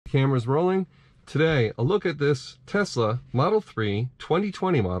Camera's rolling. Today, a look at this Tesla Model 3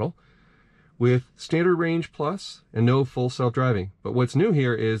 2020 model with standard range plus and no full self-driving. But what's new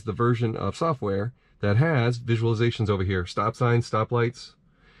here is the version of software that has visualizations over here, stop signs, stoplights,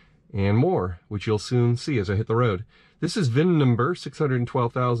 and more, which you'll soon see as I hit the road. This is VIN number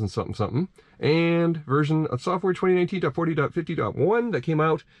 612,000 something something, and version of software 2019.40.50.1 that came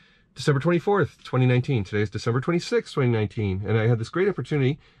out December 24th, 2019. Today is December 26th, 2019, and I had this great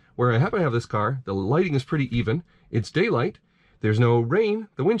opportunity where I happen to have this car. The lighting is pretty even. It's daylight. There's no rain.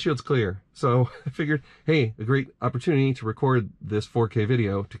 The windshield's clear. So I figured, hey, a great opportunity to record this 4K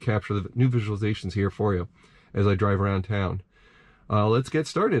video to capture the new visualizations here for you as I drive around town. Let's get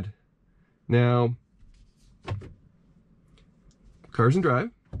started. Now, car's in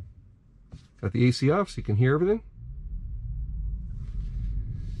drive. Got the AC off so you can hear everything.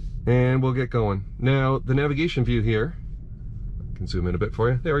 And we'll get going. Now, the navigation view here, I can zoom in a bit for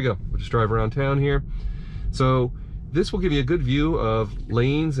you. There we go. We'll just drive around town here. So this will give you a good view of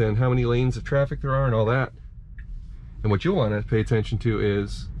lanes and how many lanes of traffic there are and all that. And what you'll want to pay attention to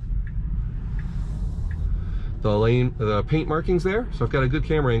is the paint markings there. So I've got a good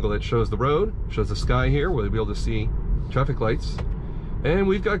camera angle that shows the road, shows the sky here, where you'll be able to see traffic lights. And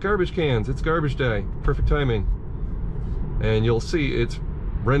we've got garbage cans. It's garbage day. Perfect timing. And you'll see it's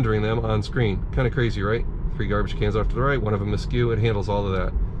rendering them on screen. Kind of crazy, right? 3 garbage cans off to the right, one of them askew. It handles all of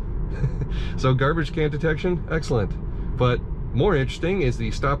that. So garbage can detection, excellent. But more interesting is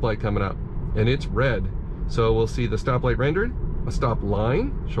the stoplight coming up, and it's red. So we'll see the stoplight rendered, a stop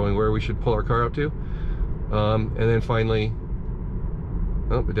line showing where we should pull our car up to, and then finally,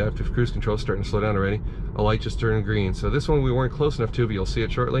 oh, adaptive cruise control is starting to slow down already. A light just turned green. So this one we weren't close enough to, but you'll see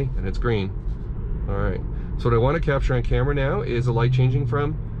it shortly, and it's green. All right. So what I want to capture on camera now is a light changing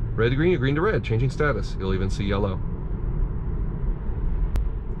from red to green or green to red, changing status. You'll even see yellow.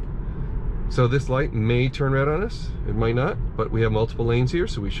 So this light may turn red on us. It might not, but we have multiple lanes here,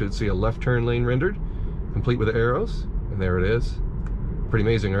 so we should see a left turn lane rendered, complete with arrows, and there it is. Pretty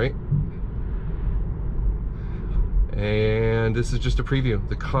amazing, right? And this is just a preview.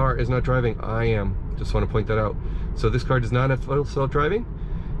 The car is not driving. I am. Just want to point that out. So this car does not have full self-driving.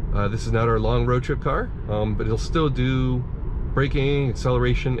 This is not our long road trip car, but it'll still do braking,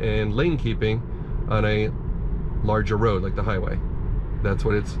 acceleration, and lane keeping on a larger road like the highway. That's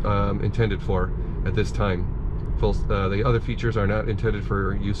what it's intended for at this time. The other features are not intended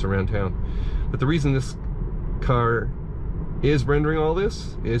for use around town. But the reason this car is rendering all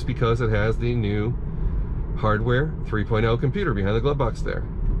this is because it has the new hardware 3.0 computer behind the glove box there.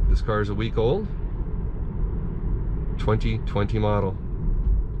 This car is a week old, 2020 model.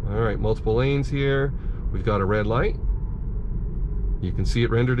 All right, multiple lanes here. We've got a red light. You can see it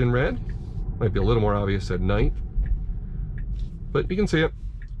rendered in red. Might be a little more obvious at night, but you can see it.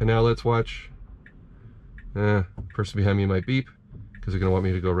 And now let's watch. Person behind me might beep because they're going to want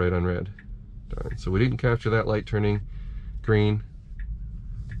me to go right on red. Darn. So we didn't capture that light turning green.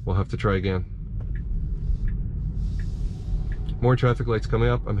 We'll have to try again. More traffic lights coming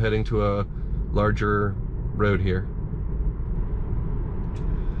up. I'm heading to a larger road here.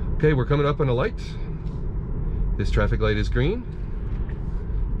 Okay, we're coming up on a light. This traffic light is green.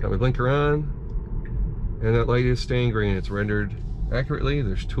 Got my blinker on, and that light is staying green. It's rendered accurately.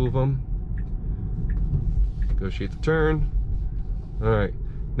 There's 2 of them. Negotiate the turn. All right,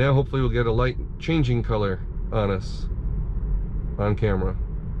 now hopefully we'll get a light changing color on us on camera.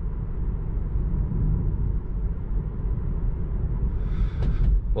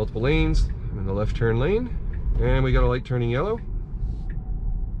 Multiple lanes. I'm in the left turn lane, and we got a light turning yellow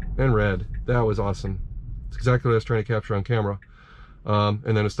and red. That was awesome. It's exactly what I was trying to capture on camera.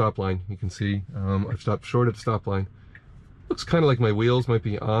 And then a stop line. You can see I've stopped short at the stop line. Looks kind of like my wheels might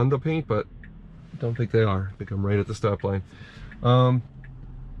be on the paint, but I don't think they are. I think I'm right at the stop line. That'll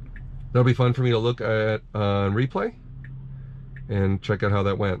be fun for me to look at on replay and check out how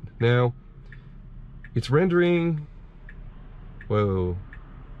that went. Now, it's rendering. Whoa,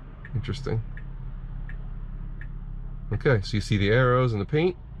 interesting. Okay, so you see the arrows and the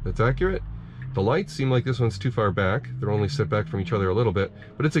paint. That's accurate. The lights seem like this one's too far back. They're only set back from each other a little bit,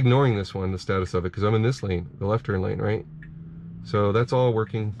 but it's ignoring this one, the status of it, because I'm in this lane, the left turn lane, right? So that's all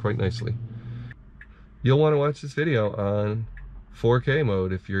working quite nicely. You'll want to watch this video on 4K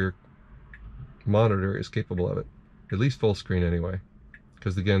mode if your monitor is capable of it. At least full screen anyway.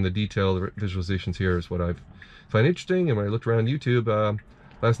 Because again, the detailed visualizations here is what I find interesting, and when I looked around YouTube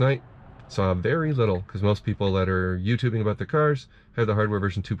last night, saw very little, because most people that are YouTubing about their cars have the hardware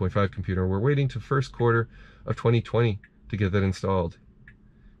version 2.5 computer. We're waiting to first quarter of 2020 to get that installed.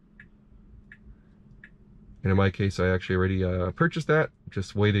 And in my case, I actually already purchased that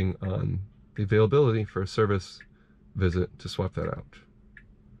just waiting on the availability for a service visit to swap that out.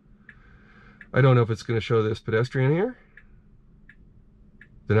 I don't know if it's going to show this pedestrian here.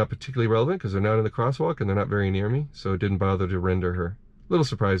 They're not particularly relevant because they're not in the crosswalk and they're not very near me, so it didn't bother to render her. A little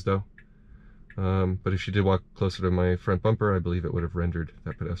surprised though. But if she did walk closer to my front bumper, I believe it would have rendered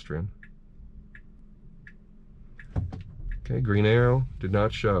that pedestrian. Okay, green arrow did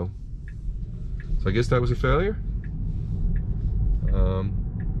not show. So I guess that was a failure.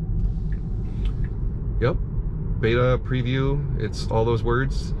 Yep, beta preview, it's all those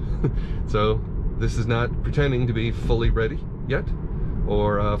words. So this is not pretending to be fully ready yet,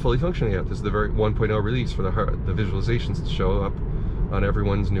 or fully functioning yet. This is the very 1.0 release for the visualizations to show up on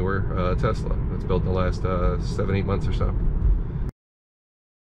everyone's newer Tesla that's built in the last 7-8 months or so.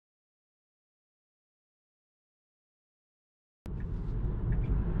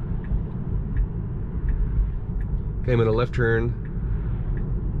 Okay, I'm in a left turn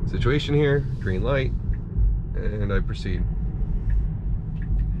situation here, green light, and I proceed.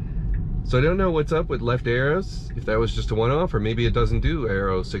 So I don't know what's up with left arrows, if that was just a one-off, or maybe it doesn't do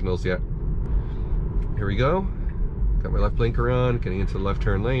arrow signals yet. Here we go. Got my left blinker on, getting into the left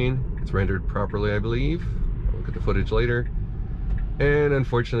turn lane. It's rendered properly, I believe. I'll look at the footage later. And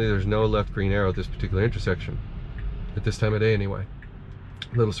unfortunately, there's no left green arrow at this particular intersection. At this time of day, anyway.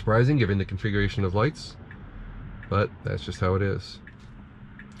 A little surprising, given the configuration of lights. But that's just how it is.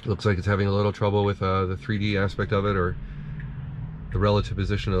 It looks like it's having a little trouble with the 3D aspect of it, or the relative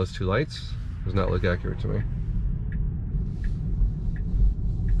position of those two lights. Does not look accurate to me.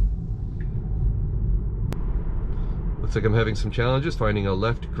 Looks like I'm having some challenges finding a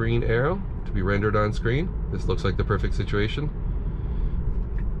left green arrow to be rendered on screen. This looks like the perfect situation.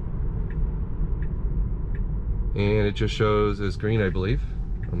 And it just shows as green, I believe.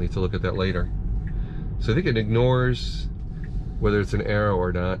 I'll need to look at that later. So I think it ignores whether it's an arrow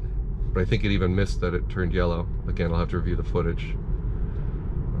or not, but I think it even missed that it turned yellow. Again, I'll have to review the footage.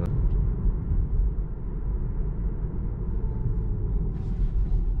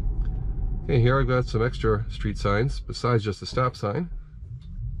 Okay, here I've got some extra street signs besides just the stop sign.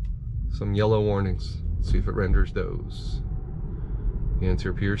 Some yellow warnings. Let's see if it renders those. The answer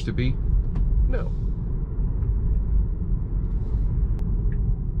appears to be no.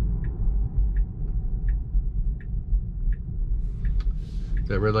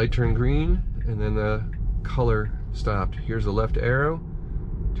 That red light turned green, and then the color stopped. Here's the left arrow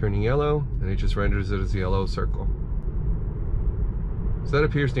turning yellow, and it just renders it as a yellow circle. So that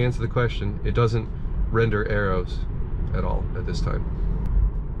appears to answer the question. It doesn't render arrows at all at this time.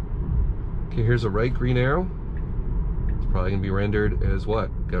 Okay, here's a right green arrow. It's probably going to be rendered as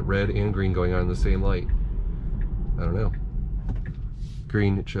what? Got red and green going on in the same light. I don't know.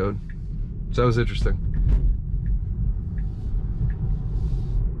 Green it showed. So that was interesting.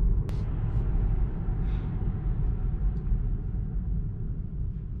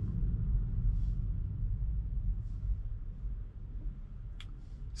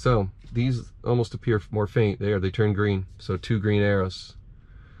 So these almost appear more faint. There, they turn green. So 2 green arrows.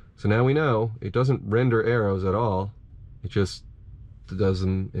 So now we know it doesn't render arrows at all. It just does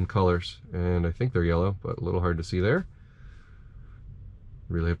them in colors. And I think they're yellow, but a little hard to see there.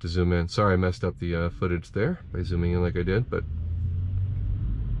 Really have to zoom in. Sorry I messed up the footage there by zooming in like I did, but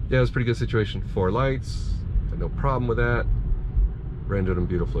yeah, it was a pretty good situation. 4 lights, had no problem with that. Rendered them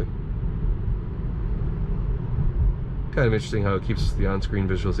beautifully. Kind of interesting how it keeps the on-screen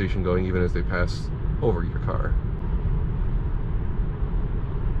visualization going even as they pass over your car.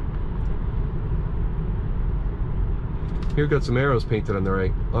 Here got some arrows painted on the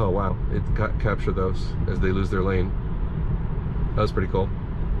right. Oh wow, it captured those as they lose their lane. That was pretty cool.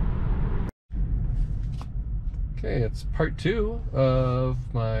 Okay, it's part 2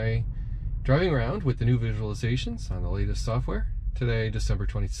 of my driving around with the new visualizations on the latest software. Today, December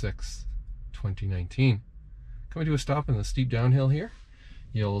 26th, 2019. Coming to a stop in the steep downhill here.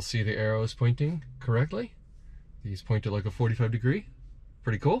 You'll see the arrows pointing correctly. These point at like a 45-degree.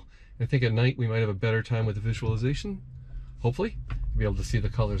 Pretty cool. And I think at night we might have a better time with the visualization. Hopefully, be able to see the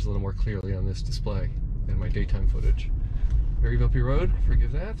colors a little more clearly on this display than my daytime footage. Very bumpy road,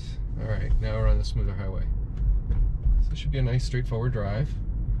 forgive that. Alright, now we're on the smoother highway. So it should be a nice straightforward drive.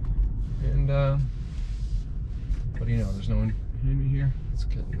 And what do you know, there's no one behind me here. Let's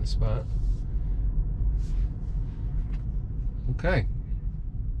get in the spot. Okay.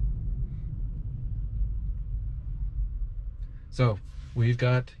 So we've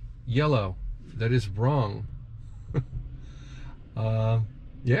got yellow. That is wrong.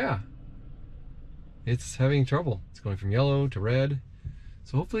 Yeah. It's having trouble. It's going from yellow to red.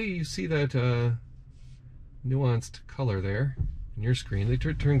 So hopefully you see that nuanced color there. in your screen. They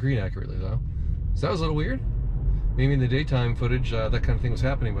turned green accurately though. So that was a little weird. Maybe in the daytime footage that kind of thing was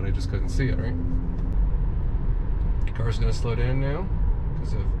happening, but I just couldn't see it, right? The car's going to slow down now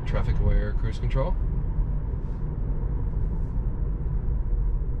because of traffic aware cruise control.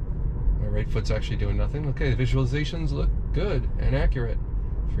 My right foot's actually doing nothing. Okay, the visualizations look good and accurate.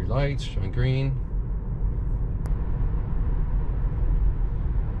 3 lights showing green.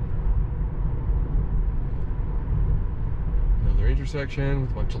 Another intersection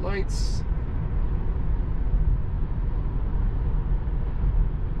with a bunch of lights.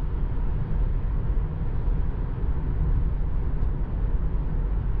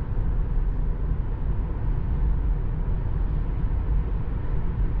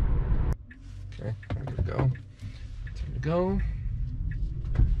 Okay, there we go. Time to go.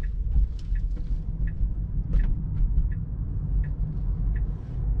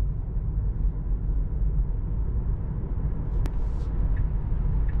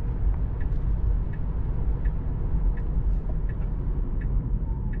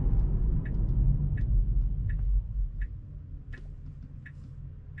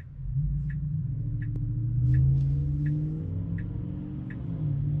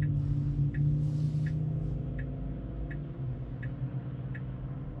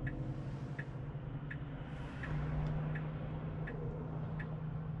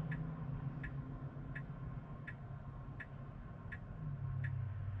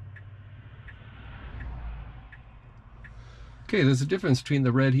 Okay, there's a difference between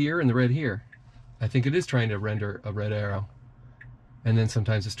the red here and the red here. I think it is trying to render a red arrow. And then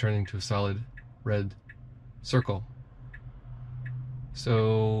sometimes it's turning to a solid red circle.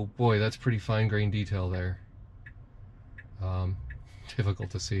 So, boy, that's pretty fine-grained detail there. Difficult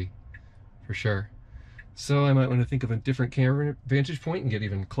to see, for sure. So I might want to think of a different camera vantage point and get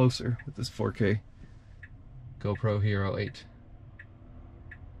even closer with this 4K GoPro Hero 8.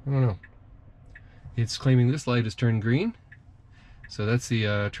 I don't know. It's claiming this light is turned green. So that's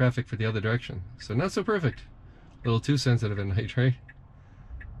the traffic for the other direction. So not so perfect. A little too sensitive at night, right?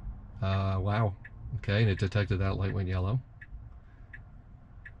 Wow. Okay, and it detected that light went yellow.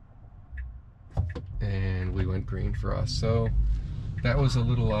 And we went green for us. So that was a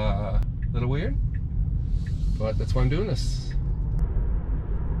little weird. But that's why I'm doing this.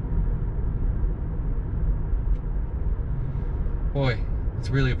 Boy, it's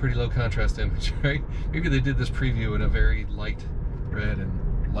really a pretty low contrast image, right? Maybe they did this preview in a very light red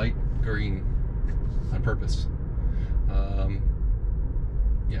and light green on purpose.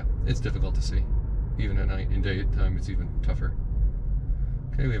 Yeah, it's difficult to see. Even at night, in daytime, it's even tougher.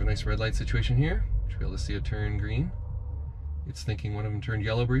 Okay, we have a nice red light situation here. Should be able to see it turn green. It's thinking one of them turned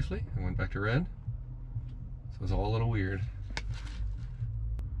yellow briefly and went back to red. So it's all a little weird.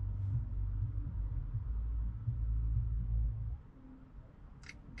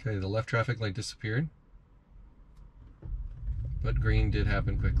 Okay, the left traffic light disappeared. But green did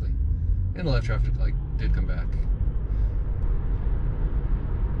happen quickly. And the left traffic light did come back.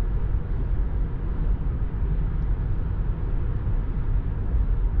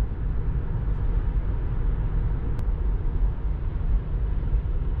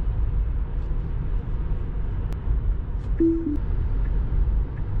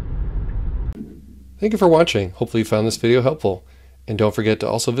 Thank you for watching. Hopefully you found this video helpful. And don't forget to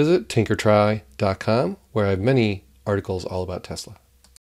also visit tinkertry.com, where I have many articles all about Tesla.